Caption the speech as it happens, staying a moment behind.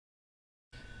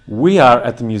We are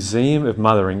at the Museum of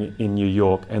Mothering in New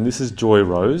York, and this is Joy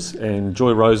Rose. And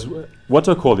Joy Rose, what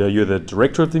do I call you? Are you the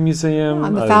director of the museum?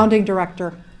 I'm the founding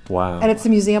director. Wow. And it's the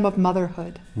Museum of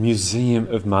Motherhood. Museum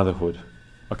of Motherhood.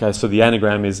 Okay, so the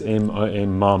anagram is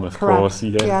M-O-M, mom, of Correct. course.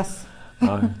 Yeah. Yes.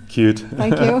 Cute.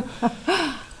 Thank you.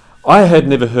 I had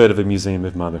never heard of a Museum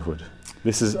of Motherhood.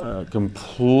 This is a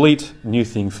complete new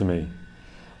thing for me.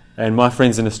 And my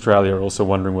friends in Australia are also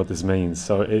wondering what this means.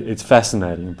 So it's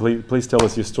fascinating. Please tell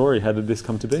us your story. How did this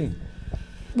come to be?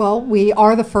 Well, we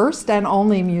are the first and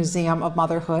only Museum of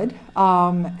Motherhood.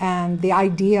 And the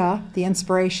idea, the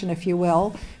inspiration, if you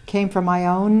will, came from my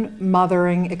own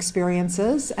mothering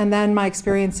experiences and then my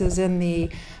experiences in the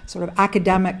sort of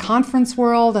academic conference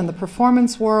world and the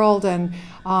performance world. And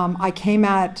I came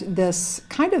at this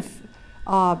kind of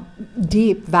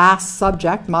deep, vast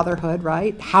subject, motherhood,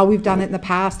 right? How we've done it in the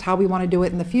past, how we want to do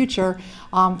it in the future,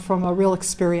 from a real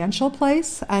experiential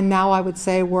place. And now I would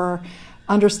say we're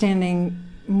understanding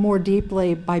more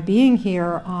deeply by being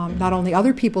here, not only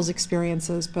other people's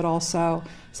experiences, but also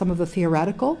some of the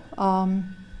theoretical.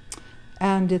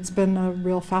 And it's been a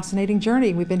real fascinating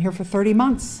journey. We've been here for 30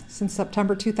 months, since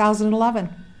September 2011.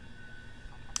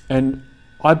 And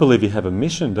I believe you have a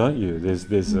mission, don't you?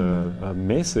 There's a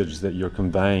message that you're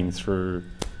conveying through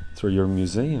your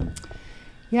museum.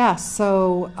 Yeah,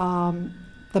 so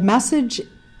the message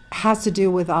has to do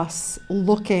with us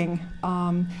looking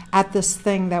at this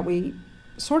thing that we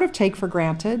sort of take for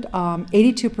granted.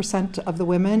 82% of the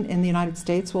women in the United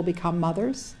States will become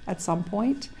mothers at some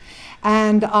point.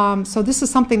 And so this is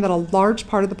something that a large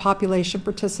part of the population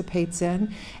participates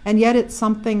in, and yet it's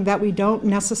something that we don't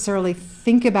necessarily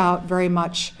think about very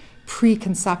much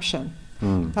preconception.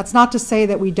 That's not to say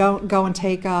that we don't go and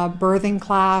take a birthing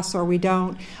class, or we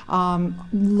don't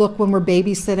look when we're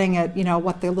babysitting at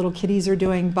what the little kiddies are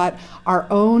doing, but our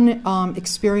own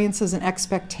experiences and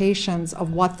expectations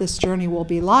of what this journey will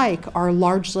be like are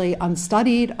largely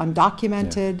unstudied,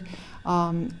 undocumented. Yeah.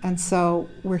 And so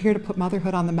we're here to put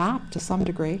motherhood on the map to some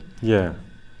degree. Yeah.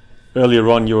 Earlier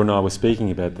on, you and I were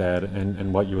speaking about that,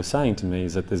 and what you were saying to me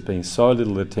is that there's been so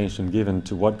little attention given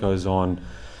to what goes on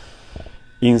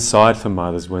inside for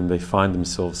mothers when they find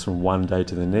themselves from one day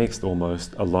to the next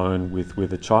almost alone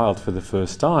with a child for the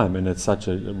first time. And it's such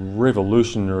a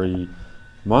revolutionary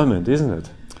moment, isn't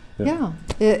it?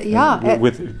 Yeah.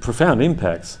 With profound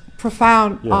impacts.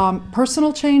 Profound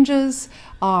personal changes,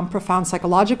 profound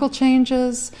psychological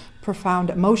changes, profound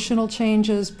emotional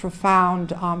changes,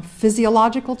 profound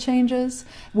physiological changes,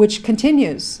 which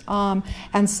continues.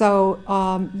 And so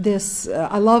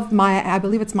I love I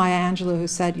believe it's Maya Angelou who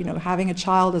said, having a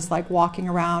child is like walking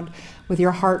around with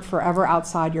your heart forever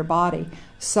outside your body.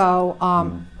 So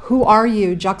who are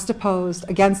you juxtaposed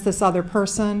against this other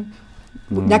person,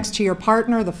 next to your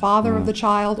partner, the father of the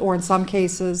child, or in some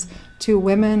cases, two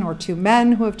women or two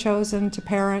men who have chosen to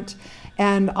parent,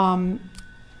 and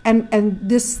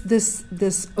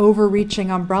this overreaching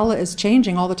umbrella is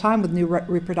changing all the time with new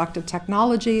reproductive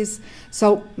technologies.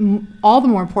 So all the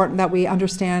more important that we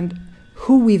understand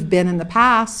who we've been in the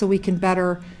past, so we can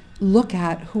better look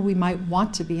at who we might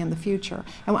want to be in the future.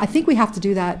 And I think we have to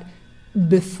do that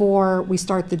before we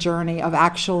start the journey of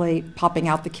actually popping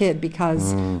out the kid,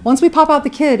 because once we pop out the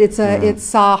kid,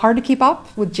 it's hard to keep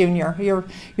up with Junior. You're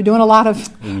doing a lot of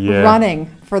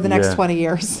running for the next 20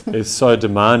 years. It's so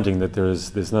demanding that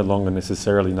there's no longer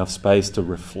necessarily enough space to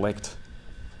reflect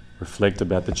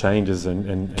about the changes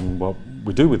and what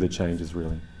we do with the changes,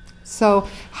 really. So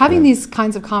having these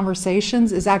kinds of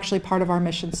conversations is actually part of our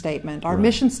mission statement. Our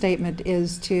mission statement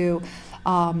is to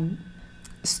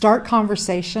start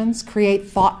conversations, create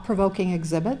thought-provoking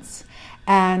exhibits,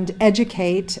 and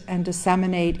educate and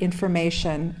disseminate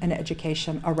information and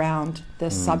education around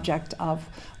this subject of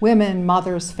women,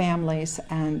 mothers, families,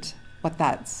 and what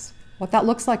that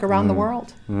looks like around the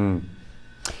world.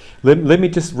 Let me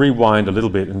just rewind a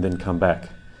little bit and then come back,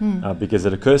 because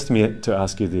it occurs to me to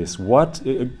ask you this.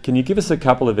 Can you give us a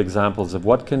couple of examples of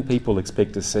what can people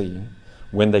expect to see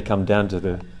when they come down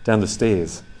the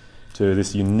stairs to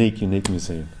this unique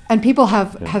museum? And people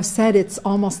have said it's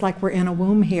almost like we're in a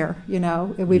womb here,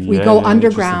 We go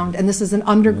underground, and this is an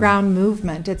underground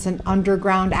movement. It's an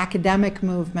underground academic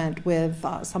movement with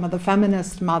some of the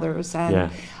feminist mothers.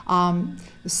 And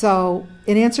so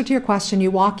in answer to your question,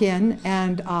 you walk in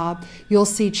and you'll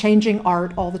see changing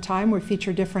art all the time. We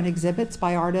feature different exhibits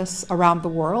by artists around the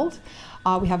world.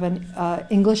 We have an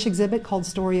English exhibit called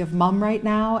Story of Mum right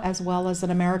now, as well as an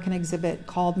American exhibit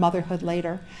called Motherhood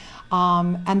Later.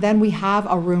 And then we have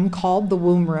a room called the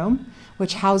Womb Room,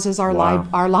 which houses our, Wow.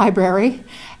 our library.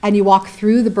 And you walk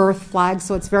through the birth flag,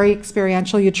 so it's very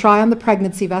experiential. You try on the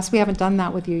pregnancy vest. We haven't done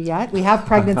that with you yet. We have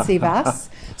pregnancy vests,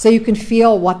 so you can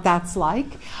feel what that's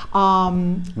like.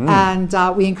 And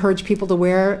we encourage people to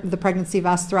wear the pregnancy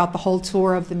vest throughout the whole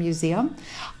tour of the museum.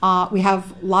 We have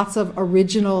lots of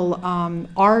original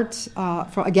art,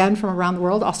 from around the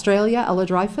world. Australia, Ella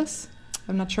Dreyfus.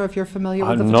 I'm not sure if you're familiar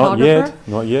with the photographer.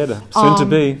 Not yet. Soon to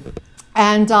be.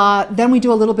 And then we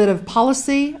do a little bit of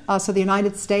policy. So the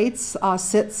United States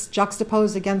sits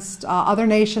juxtaposed against other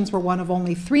nations. We're one of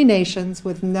only 3 nations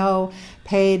with no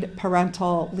paid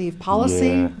parental leave policy.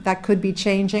 Yeah. That could be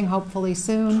changing, hopefully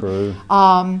soon. True.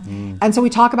 And so we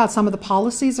talk about some of the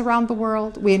policies around the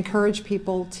world. We encourage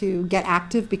people to get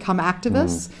active, become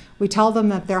activists. We tell them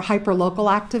that they're hyper-local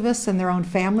activists in their own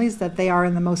families, that they are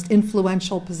in the most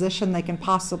influential position they can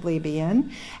possibly be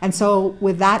in. And so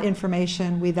with that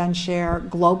information, we then share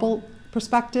global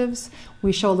perspectives.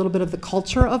 We show a little bit of the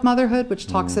culture of motherhood, which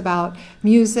talks about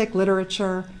music,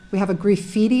 literature. We have a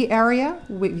graffiti area,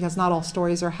 because not all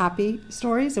stories are happy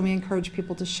stories, and we encourage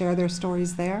people to share their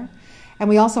stories there. And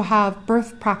we also have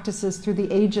birth practices through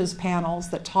the ages panels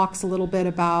that talks a little bit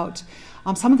about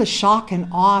some of the shock and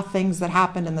awe things that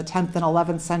happened in the 10th and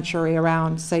 11th century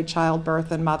around, say,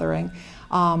 childbirth and mothering,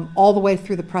 all the way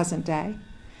through the present day.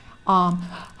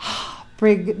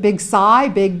 Big sigh,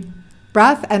 big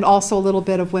breath, and also a little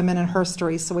bit of women and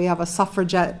herstory. So we have a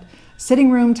suffragette sitting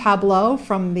room tableau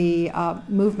from the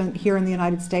movement here in the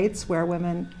United States, where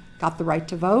women got the right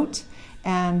to vote,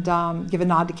 and give a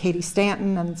nod to Katie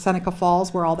Stanton and Seneca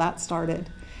Falls, where all that started.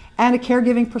 And a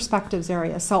caregiving perspectives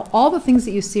area. So all the things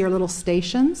that you see are little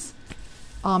stations,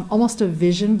 almost a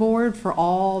vision board for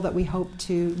all that we hope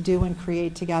to do and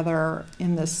create together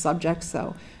in this subject.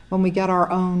 So when we get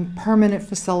our own permanent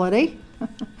facility,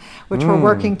 which we're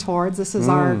working towards, this is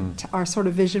our sort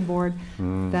of vision board,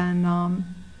 then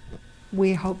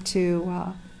we hope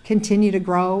to continue to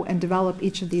grow and develop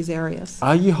each of these areas.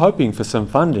 Are you hoping for some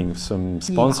funding, some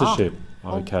sponsorship?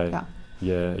 Yeah. Okay.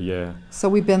 Yeah. Yeah. So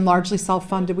we've been largely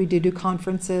self-funded. We do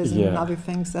conferences and other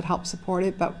things that help support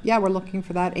it. But yeah, we're looking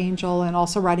for that angel, and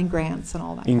also writing grants and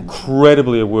all that.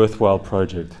 Incredibly a worthwhile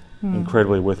project.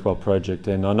 Incredibly worthwhile project.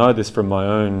 And I know this from my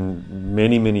own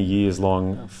many years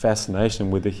long fascination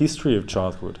with the history of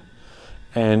childhood.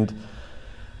 And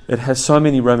it has so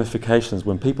many ramifications.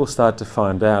 When people start to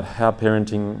find out how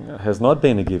parenting has not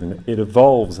been a given, it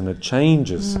evolves and it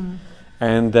changes.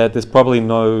 And that there's probably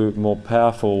no more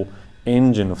powerful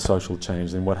engine of social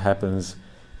change than what happens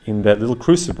in that little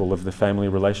crucible of the family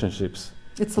relationships.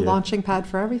 It's a launching pad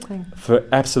for everything. For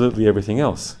absolutely everything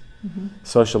else.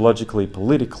 Sociologically,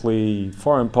 politically,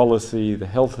 foreign policy, the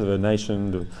health of a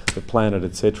nation, the planet,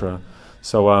 etc.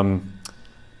 So,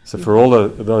 for all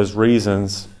of those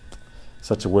reasons,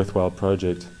 such a worthwhile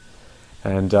project.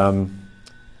 And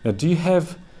now, do you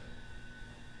have,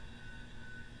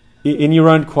 in your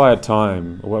own quiet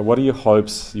time, what are your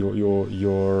hopes,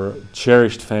 your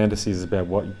cherished fantasies about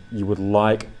what you would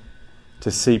like to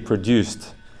see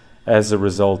produced as a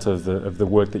result of the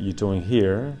work that you're doing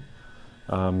here?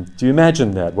 Do you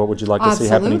imagine that? What would you like to see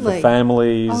happening for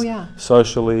families,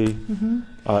 socially?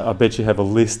 I bet you have a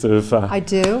list of I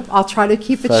do. I'll try to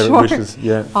keep it short. Wishes.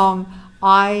 Yeah.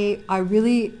 I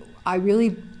really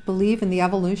believe in the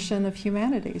evolution of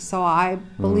humanity. So I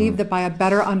believe that by a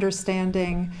better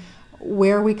understanding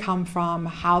where we come from,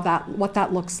 what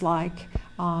that looks like,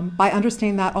 by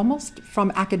understanding that almost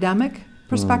from academic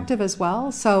perspective as well.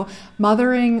 So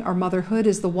mothering or motherhood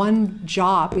is the one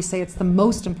job, we say it's the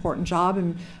most important job,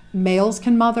 and males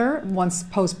can mother once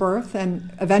post-birth, and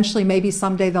eventually maybe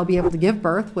someday they'll be able to give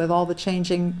birth with all the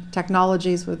changing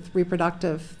technologies with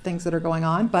reproductive things that are going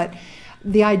on. But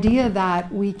the idea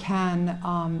that we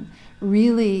can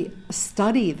really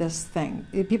study this thing.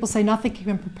 People say nothing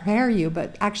can prepare you,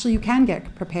 but actually you can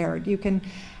get prepared. You can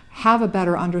have a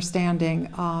better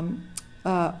understanding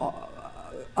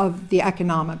of the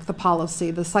economic, the policy,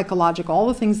 the psychological, all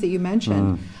the things that you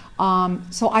mentioned.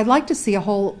 So I'd like to see a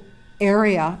whole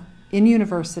area in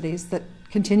universities that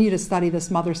continue to study this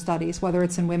mother studies, whether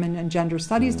it's in women and gender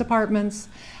studies departments.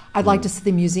 I'd like to see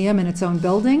the museum in its own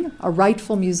building, a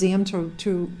rightful museum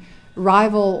to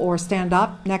rival or stand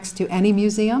up next to any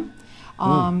museum,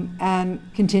 and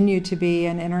continue to be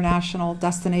an international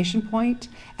destination point,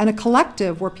 and a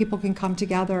collective where people can come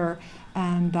together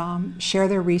and share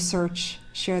their research,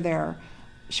 share their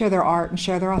art, and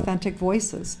share their authentic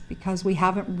voices, because we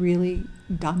haven't really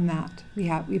done that.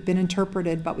 We've been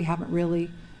interpreted, but we haven't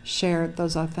really shared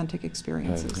those authentic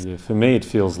experiences. Yeah, for me it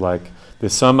feels like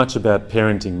there's so much about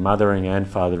parenting, mothering and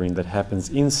fathering that happens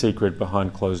in secret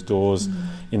behind closed doors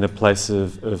in a place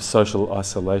of social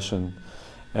isolation.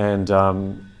 And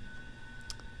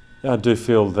I do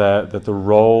feel that the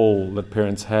role that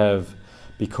parents have,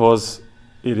 because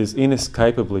it is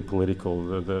inescapably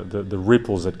political, the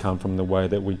ripples that come from the way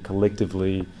that we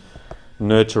collectively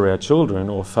nurture our children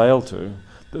or fail to,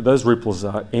 those ripples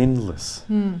are endless.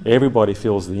 Everybody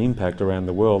feels the impact around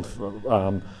the world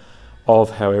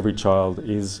of how every child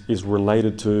is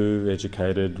related to,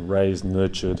 educated, raised,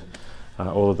 nurtured,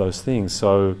 all of those things.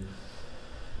 So,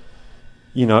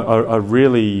 you know, I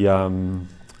really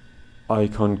I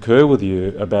concur with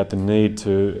you about the need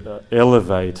to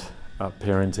elevate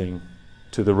parenting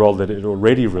to the role that it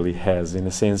already really has, in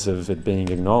a sense of it being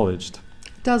acknowledged.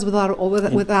 It does without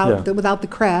the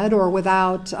cred or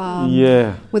without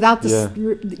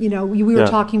this. You know, we were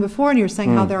talking before, and you were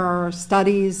saying how there are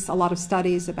studies, a lot of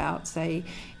studies about, say,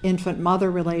 infant-mother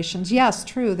relations. Yes,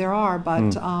 true, there are,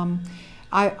 but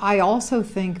I also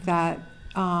think that.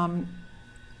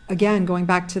 Again, going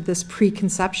back to this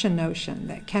preconception notion,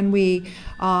 that can we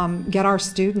get our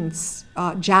students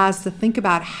jazzed to think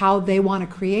about how they want to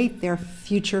create their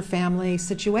future family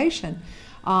situation?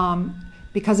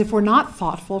 Because if we're not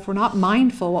thoughtful, if we're not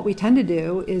mindful, what we tend to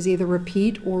do is either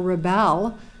repeat or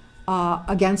rebel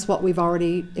against what we've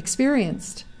already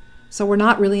experienced. So we're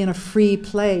not really in a free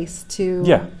place to...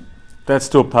 Yeah, that's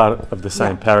still part of the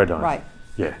same paradigm. Right.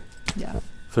 Yeah,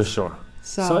 for sure.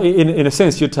 So in a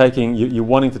sense, you're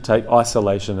wanting to take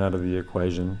isolation out of the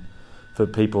equation for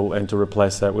people and to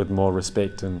replace that with more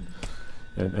respect and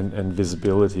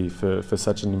visibility for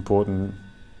such an important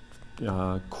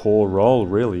core role,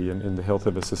 really, in the health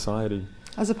of a society.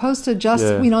 As opposed to just,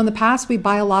 you know, in the past there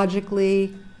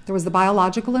was the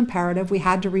biological imperative, we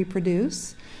had to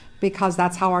reproduce, because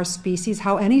that's how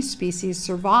any species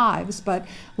survives. But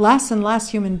less and less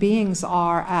human beings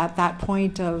are at that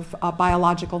point of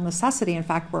biological necessity. In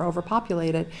fact, we're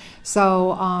overpopulated.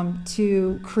 So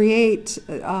to create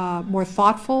more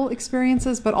thoughtful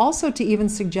experiences, but also to even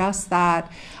suggest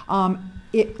that,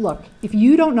 look, if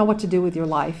you don't know what to do with your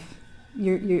life,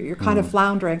 you're kind of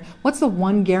floundering. What's the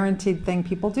one guaranteed thing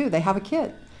people do? They have a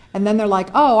kid. And then they're like,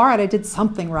 oh, all right, I did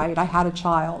something right. I had a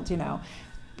child, you know.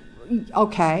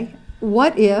 Okay,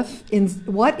 what if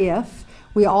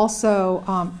we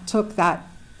also took that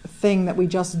thing that we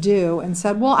just do and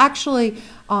said, well, actually,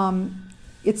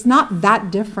 it's not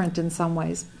that different in some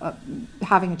ways,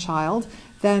 having a child,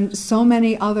 than so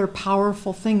many other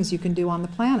powerful things you can do on the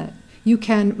planet. You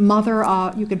can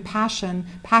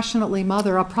passionately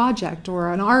mother a project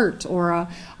or an art or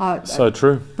so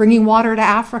true. Bringing water to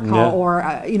Africa or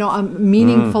a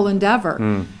meaningful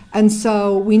endeavor. And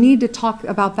so we need to talk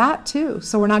about that too.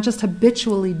 So we're not just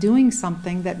habitually doing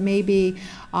something, that maybe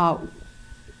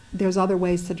there's other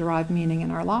ways to derive meaning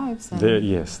in our lives.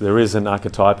 There is an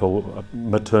archetypal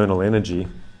maternal energy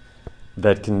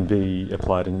that can be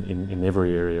applied in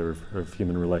every area of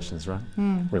human relations, right?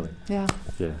 Really. Yeah.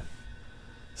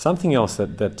 Something else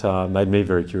that made me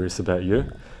very curious about you,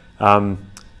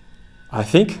 I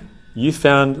think you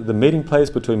found the meeting place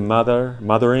between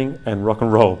mothering and rock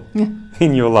and roll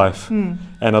in your life. And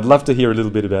I'd love to hear a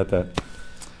little bit about that.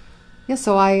 Yeah,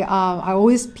 so I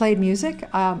always played music,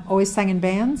 always sang in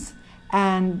bands,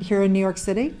 and here in New York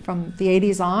City from the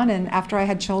 80s on. And after I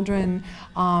had children,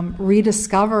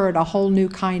 rediscovered a whole new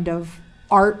kind of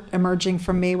art emerging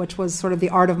from me, which was sort of the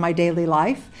art of my daily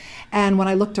life. And when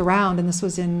I looked around, and this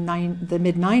was in the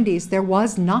mid-90s, there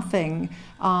was nothing.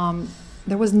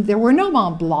 There were no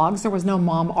mom blogs, there was no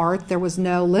mom art, there was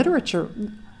no literature,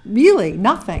 really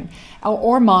nothing,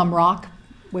 or mom rock,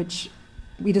 which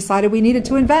we decided we needed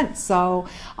to invent. So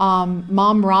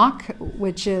mom rock,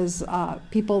 which is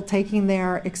people taking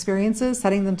their experiences,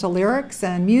 setting them to lyrics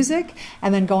and music,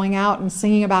 and then going out and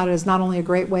singing about it, is not only a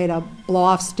great way to blow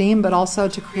off steam, but also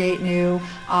to create new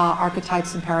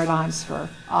archetypes and paradigms for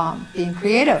being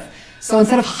creative. So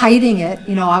instead of hiding it,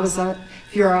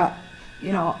 if you're a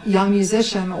young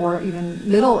musician or even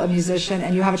middle musician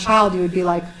and you have a child, you would be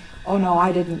like, oh no,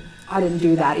 I didn't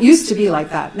do that. It used to be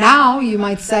like that. Now you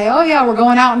might say, oh yeah, we're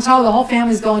going out and tell the whole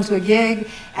family's going to a gig,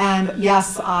 and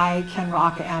yes, I can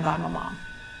rock and I'm a mom.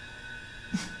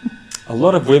 A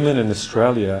lot of women in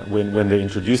Australia, when they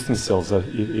introduce themselves,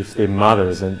 if they're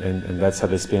mothers and that's how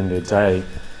they spend their day,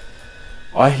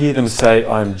 I hear them say,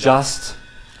 I'm just...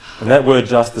 And that word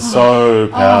 "just" is so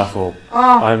powerful.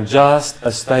 I'm just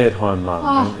a stay-at-home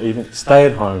mum. And even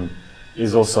stay-at-home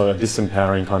is also a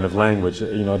disempowering kind of language.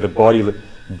 The body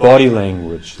body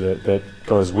language that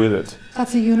goes with it.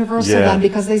 That's a universal Yeah. then,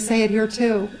 because they say it here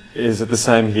too. Is it the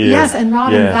same here? Yes, and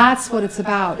Robin, Yeah. that's what it's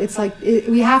about. It's like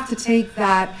we have to take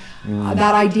that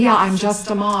that idea, I'm just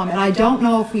a mom, and I don't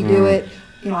know if we do it,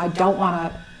 I don't want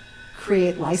to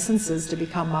create licenses to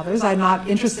become mothers. I'm not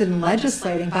interested in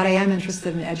legislating, but I am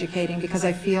interested in educating, because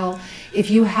I feel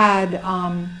if you had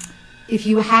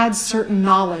certain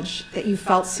knowledge that you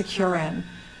felt secure in,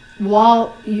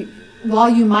 while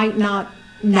you might not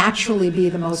naturally be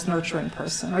the most nurturing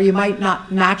person, or you might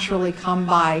not naturally come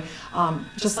by,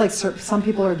 just like some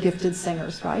people are gifted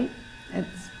singers, right?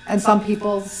 And some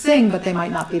people sing, but they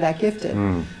might not be that gifted.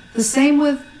 The same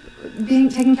with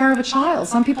taking care of a child.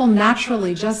 Some people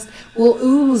naturally just will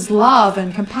ooze love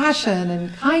and compassion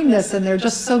and kindness, and they're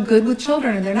just so good with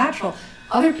children, and they're natural.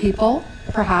 Other people,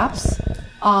 perhaps,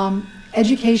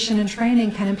 education and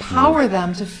training can empower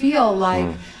them to feel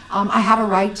like, I have a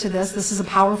right to this. This is a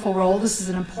powerful role. This is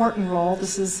an important role.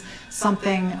 This is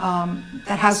something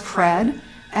that has cred,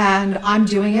 and I'm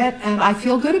doing it, and I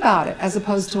feel good about it, as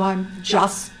opposed to I'm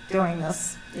just doing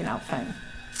this, thing.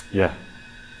 Yeah.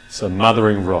 So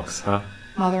mothering rocks, huh?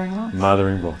 Mothering rocks.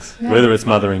 Mothering rocks. Yeah. Whether it's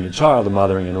mothering a child, or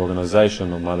mothering an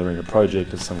organisation, or mothering a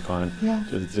project of some kind, Yeah.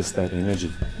 just that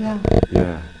energy. Yeah.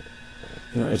 Yeah.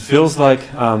 It feels like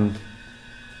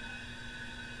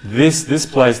this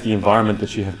place, the environment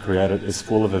that you have created, is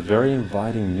full of a very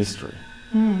inviting mystery.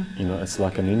 It's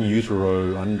like an in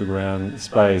utero underground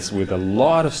space with a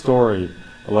lot of story,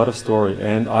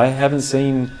 and I haven't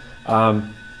seen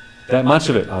that much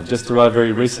of it. I've just arrived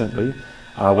very recently.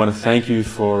 I want to thank you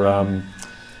for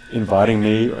inviting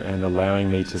me and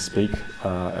allowing me to speak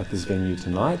at this venue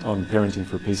tonight on Parenting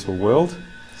for a Peaceful World.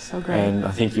 So great. And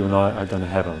I think you and I are going to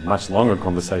have a much longer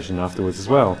conversation afterwards as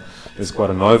well. There's quite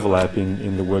an overlap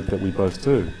in the work that we both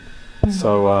do.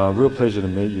 So real pleasure to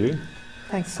meet you.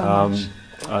 Thanks so much.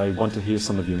 I want to hear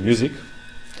some of your music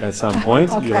at some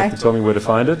point. Okay. You'll have to tell me where to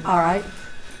find it. All right.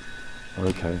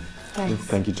 Okay. Thanks.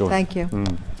 Thank you, Joy. Thank you.